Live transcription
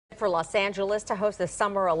for Los Angeles to host the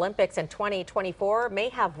Summer Olympics in 2024 may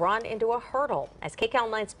have run into a hurdle. As KCAL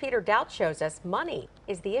 9's Peter Daut shows us, money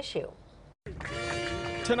is the issue.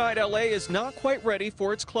 Tonight, LA is not quite ready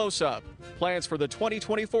for its close-up. Plans for the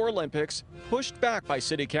 2024 Olympics pushed back by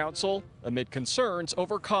City Council amid concerns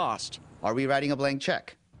over cost. Are we writing a blank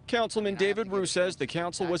check? Councilman David Roux says the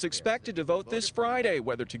council was expected to vote this Friday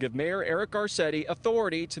whether to give Mayor Eric Garcetti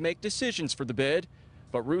authority to make decisions for the bid.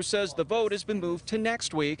 But Roux says the vote has been moved to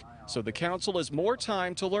next week, so the council has more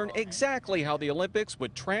time to learn exactly how the Olympics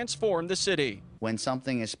would transform the city. When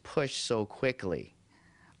something is pushed so quickly,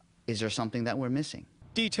 is there something that we're missing?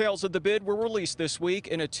 Details of the bid were released this week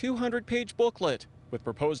in a 200-page booklet with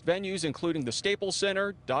proposed venues including the Staples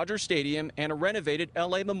Center, Dodger Stadium, and a renovated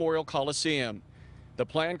LA Memorial Coliseum. The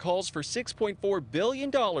plan calls for $6.4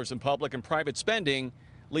 billion in public and private spending,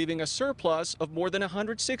 leaving a surplus of more than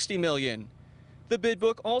 $160 million. The bid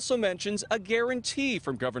book also mentions a guarantee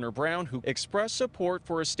from Governor Brown, who expressed support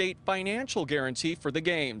for a state financial guarantee for the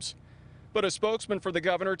games. But a spokesman for the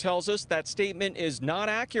governor tells us that statement is not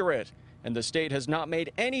accurate, and the state has not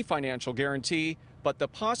made any financial guarantee, but the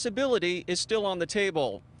possibility is still on the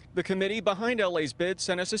table. The committee behind LA's bid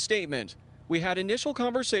sent us a statement. We had initial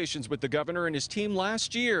conversations with the governor and his team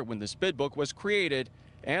last year when this bid book was created,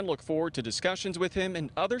 and look forward to discussions with him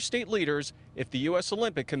and other state leaders if the U.S.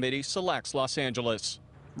 Olympic Committee selects Los Angeles.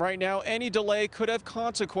 Right now, any delay could have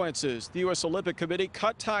consequences. The U.S. Olympic Committee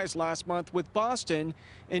cut ties last month with Boston,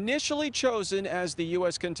 initially chosen as the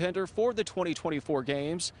U.S. contender for the 2024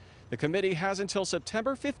 Games. The committee has until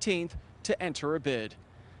September 15th to enter a bid.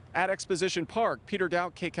 At Exposition Park, Peter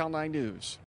Daut, KCAL 9 News.